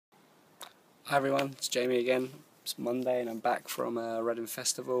Hi everyone, it's Jamie again. It's Monday and I'm back from Reading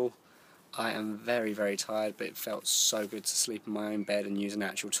Festival. I am very, very tired, but it felt so good to sleep in my own bed and use an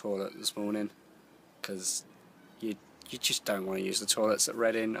actual toilet this morning, because you just don't want to use the toilets at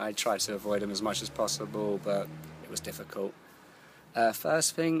Reading. I tried to avoid them as much as possible, but it was difficult.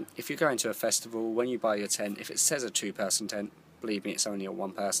 First thing, if you're going to a festival, when you buy your tent, if it says a two-person tent, believe me, it's only a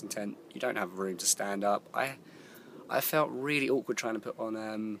one-person tent. You don't have room to stand up. I felt really awkward trying to put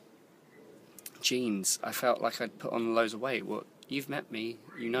on jeans. I felt like I'd put on loads of weight. Well, you've met me,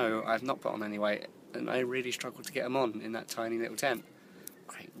 you know I've not put on any weight, and I really struggled to get them on in that tiny little tent.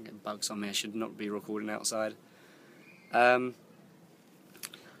 Great, I'm getting bugs on me. I should not be recording outside. My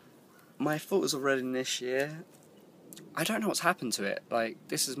thoughts of Reading this year, I don't know what's happened to it. Like,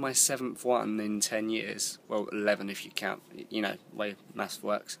 this is my 7th one in 10 years. Well, 11 if you count, you know, way maths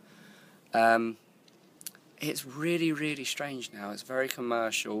works. It's really, really strange now. It's very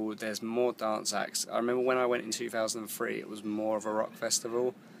commercial. There's more dance acts. I remember when I went in 2003, it was more of a rock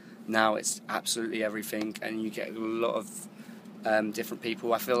festival. Now it's absolutely everything, and you get a lot of different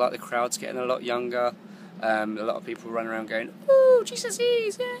people. I feel like the crowd's getting a lot younger. A lot of people run around going, "Ooh,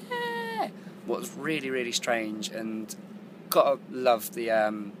 GCSEs, yeah!" What's really, really strange, and gotta love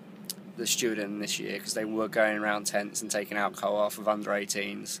the student this year, because they were going around tents and taking alcohol off of under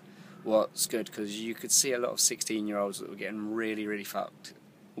 18s. What's good, because you could see a lot of 16-year-olds that were getting really, really fucked.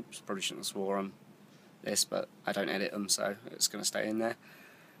 Oops, probably shouldn't have swore on this, but I don't edit them, so it's going to stay in there.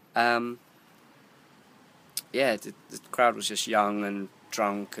 Yeah, the crowd was just young and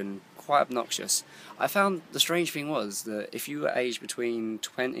drunk and quite obnoxious. I found the strange thing was that if you were aged between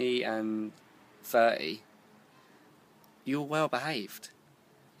 20 and 30, you were well behaved.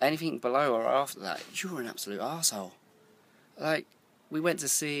 Anything below or after that, you were an absolute arsehole. Like, we went to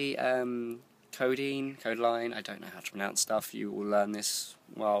see Codeine, I don't know how to pronounce stuff, you will learn this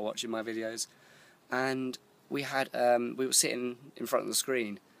while watching my videos. And we were sitting in front of the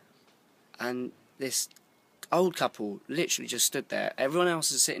screen, and this old couple literally just stood there. Everyone else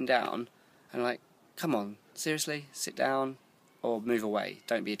is sitting down, and like, come on, seriously, sit down or move away,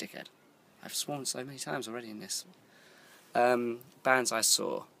 don't be a dickhead. I've sworn so many times already in this. Bands I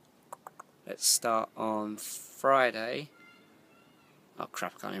saw. Let's start on Friday. Oh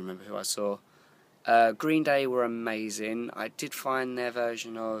crap, I can't even remember who I saw. Green Day were amazing. I did find their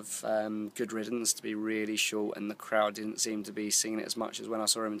version of Good Riddance to be really short, and the crowd didn't seem to be singing it as much as when I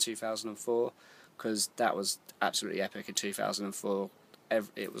saw them in 2004, because that was absolutely epic in 2004.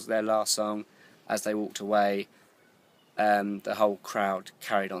 It was their last song. As they walked away, the whole crowd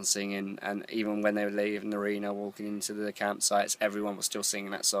carried on singing, and even when they were leaving the arena, walking into the campsites, everyone was still singing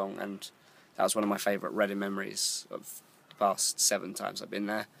that song, and that was one of my favourite Reading memories of past 7 times I've been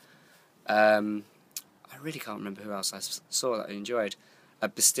there. I really can't remember who else I saw that I enjoyed.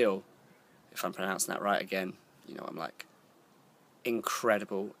 Bastille, if I'm pronouncing that right again, you know, I'm like,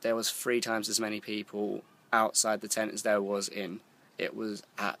 incredible. There was 3 times as many people outside the tent as there was in. It was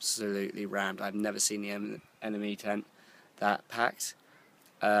absolutely rammed. I've never seen the Enemy tent that packed.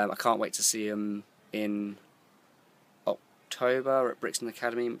 I can't wait to see them in October at Brixton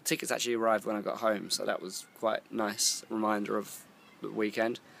Academy. Tickets actually arrived when I got home, so that was quite a nice reminder of the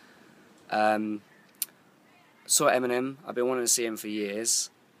weekend. Saw Eminem. I've been wanting to see him for years.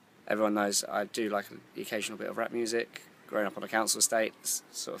 Everyone knows I do like the occasional bit of rap music. Growing up on a council estate, this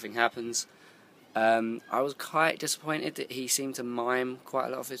sort of thing happens. I was quite disappointed that he seemed to mime quite a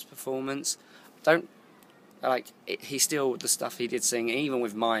lot of his performance. He still, the stuff he did sing, even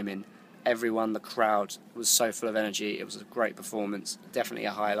with miming, everyone, the crowd, was so full of energy. It was a great performance. Definitely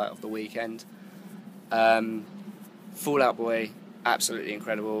a highlight of the weekend. Fall Out Boy, absolutely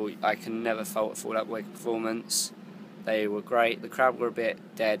incredible. I can never fault a Fall Out Boy performance. They were great. The crowd were a bit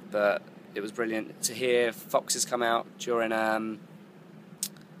dead, but it was brilliant to hear Foxes come out during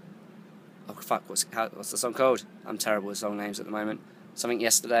what's the song called? I'm terrible with song names at the moment. Something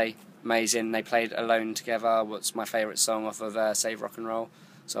Yesterday, amazing. They played Alone Together, what's my favourite song off of Save Rock and Roll,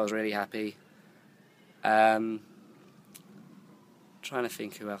 so I was really happy. Trying to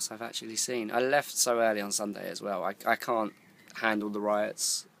think who else I've actually seen. I left so early on Sunday as well. I can't handle the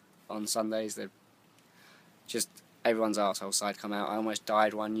riots on Sundays. They're just everyone's arsehole side come out. I almost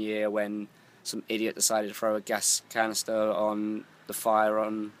died one year when some idiot decided to throw a gas canister on the fire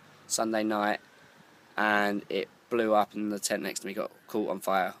on Sunday night, and it blew up and the tent next to me got caught on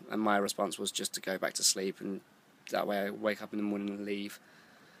fire, and my response was just to go back to sleep, and that way I wake up in the morning and leave.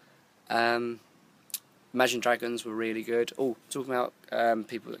 Imagine Dragons were really good. Oh, talking about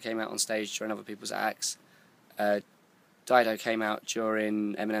people that came out on stage during other people's acts, Dido came out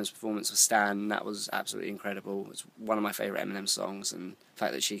during Eminem's performance of Stan, and that was absolutely incredible. It's one of my favourite Eminem songs, and the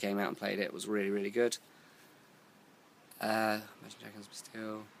fact that she came out and played it was really, really good. Imagine Dragons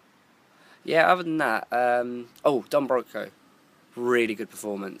Bastille. Yeah, other than that, Don Broco, really good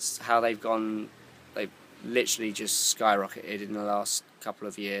performance. How they've literally just skyrocketed in the last couple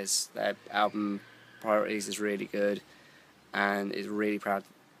of years. Their album Priorities is really good, and is really proud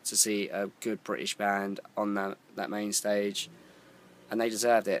to see a good British band on that main stage, and they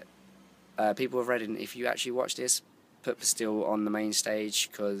deserved it. People of Reading, if you actually watch this, put Bastille on the main stage,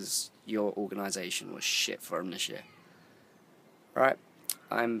 because your organisation was shit for them this year. Right,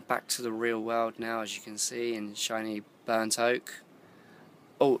 I'm back to the real world now, as you can see, in shiny burnt oak.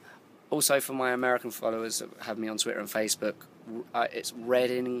 Oh, also for my American followers that have me on Twitter and Facebook, it's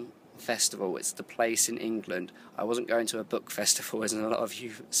Reading Festival. It's the place in England. I wasn't going to a book festival, as a lot of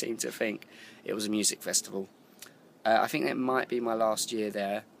you seem to think. It was a music festival. I think it might be my last year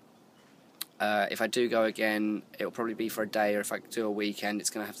there. If I do go again, it'll probably be for a day, or if I do a weekend, it's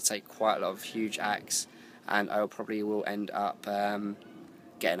going to have to take quite a lot of huge acts, and I probably will end up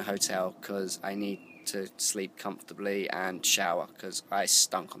getting a hotel, because I need to sleep comfortably and shower, because I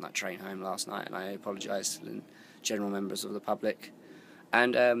stunk on that train home last night, and I apologise to the general members of the public.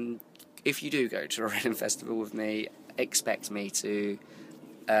 And if you do go to a Reading Festival with me, expect me to,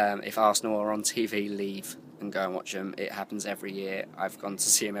 if Arsenal are on TV, leave and go and watch them. It happens every year. I've gone to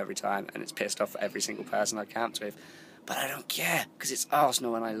see them every time, and it's pissed off every single person I camped with. But I don't care, because it's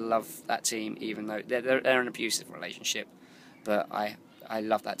Arsenal, and I love that team, even though they're an abusive relationship. But I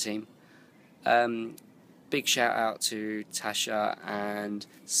love that team. Big shout out to Tasha and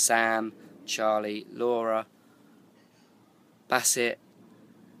Sam, Charlie, Laura, Bassett,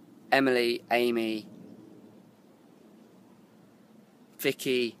 Emily, Amy,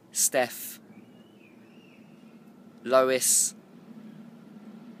 Vicky, Steph, Lois.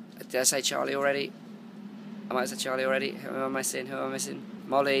 Did I say Charlie already? I might have said Charlie already. Who am I missing?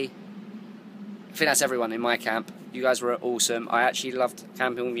 Molly. I think that's everyone in my camp. You guys were awesome. I actually loved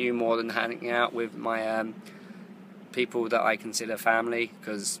camping with you more than hanging out with my people that I consider family,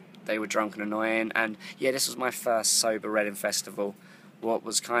 because they were drunk and annoying. And yeah, this was my first sober Reading Festival. What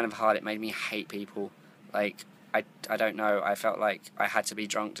was kind of hard, it made me hate people. Like, I don't know, I felt like I had to be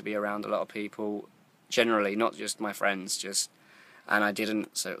drunk to be around a lot of people, generally, not just my friends, and I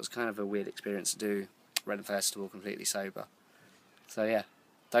didn't, so it was kind of a weird experience to do Reading Festival completely sober. So yeah,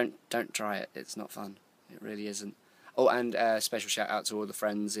 don't try it, it's not fun, it really isn't. Oh, and special shout out to all the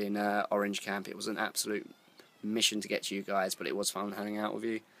friends in Orange Camp. It was an absolute mission to get to you guys, but it was fun hanging out with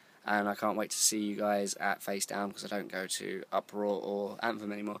you. And I can't wait to see you guys at Face Down, because I don't go to Uproar or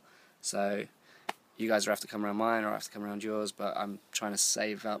Anthem anymore. So you guys will have to come around mine, or I have to come around yours, but I'm trying to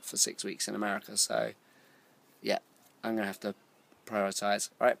save up for 6 weeks in America, so yeah, I'm going to have to prioritise.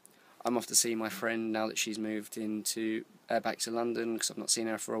 Alright, I'm off to see my friend now that she's moved into back to London, because I've not seen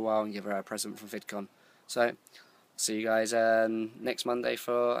her for a while, and give her a present from VidCon. So, see you guys next Monday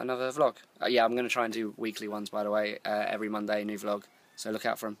for another vlog. Yeah, I'm going to try and do weekly ones, by the way. Every Monday, new vlog, so look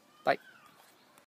out for them.